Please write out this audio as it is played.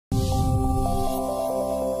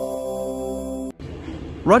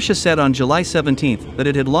Russia said on July 17 that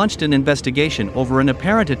it had launched an investigation over an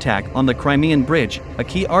apparent attack on the Crimean bridge, a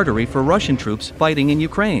key artery for Russian troops fighting in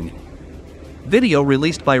Ukraine. Video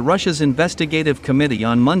released by Russia's investigative committee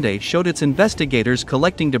on Monday showed its investigators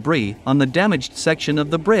collecting debris on the damaged section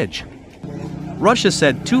of the bridge. Russia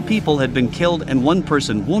said 2 people had been killed and 1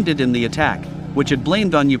 person wounded in the attack, which it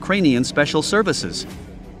blamed on Ukrainian special services.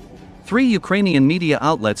 3 Ukrainian media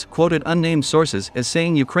outlets quoted unnamed sources as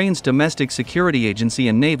saying Ukraine's domestic security agency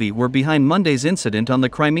and navy were behind Monday's incident on the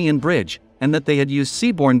Crimean bridge, and that they had used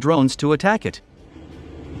seaborne drones to attack it.